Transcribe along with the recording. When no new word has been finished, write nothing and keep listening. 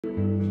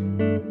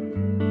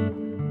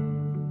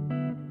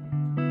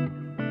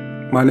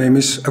My name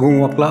is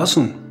Angunnguaq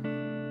Larsen.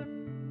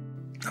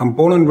 I'm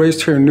born and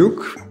raised here in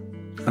Nuuk,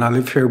 and I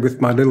live here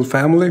with my little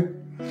family,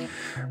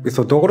 with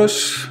our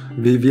daughters,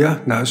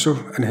 Vivia, Nasu,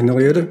 and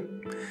Henriette,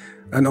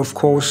 and of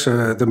course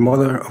the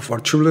mother of our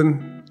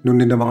children,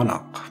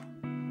 Nuuk.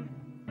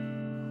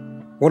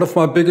 One of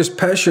my biggest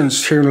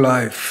passions here in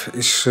life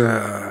is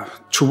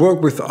to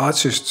work with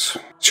artists,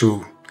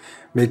 to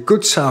make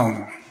good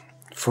sound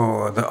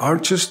for the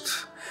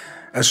artist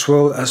as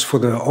well as for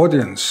the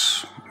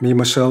audience. Me,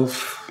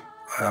 myself,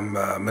 I'm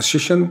a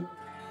musician,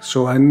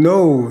 so I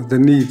know the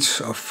needs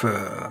of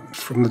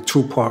from the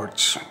two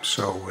parts,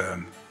 so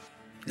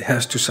it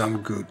has to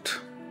sound good.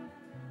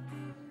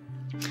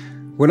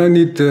 When I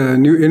need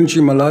new energy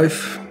in my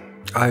life,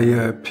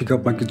 I pick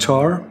up my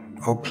guitar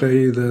or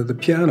play the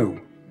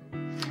piano.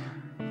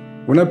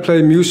 When I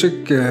play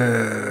music,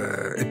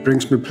 it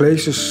brings me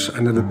places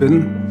I've never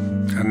been,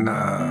 and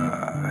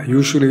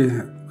usually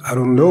I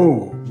don't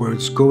know where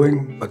it's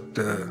going, but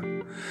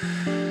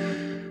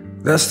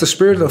that's the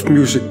spirit of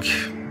music.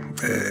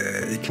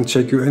 It can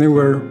take you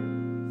anywhere,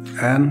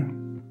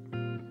 and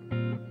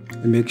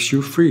it makes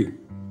you free.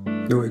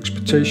 No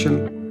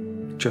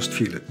expectation, just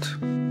feel it.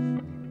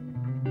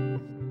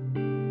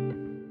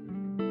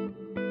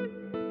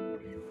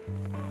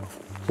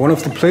 One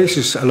of the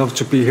places I love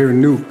to be here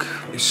in Nuuk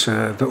is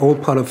the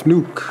old part of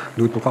Nuuk.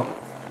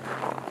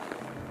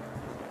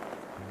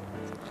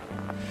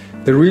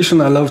 The reason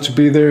I love to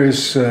be there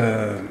is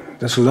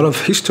there's a lot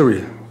of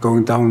history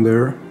going down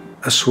there,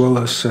 as well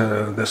as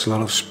there's a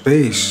lot of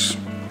space,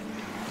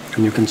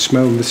 and you can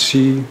smell the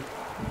sea.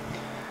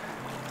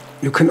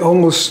 You can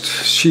almost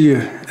see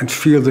and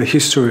feel the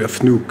history of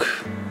Nuuk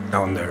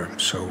down there,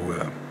 so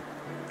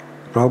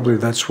probably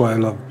that's why I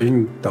love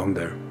being down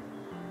there.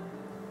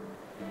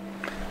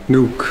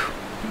 Nuuk,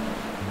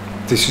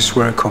 this is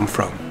where I come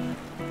from.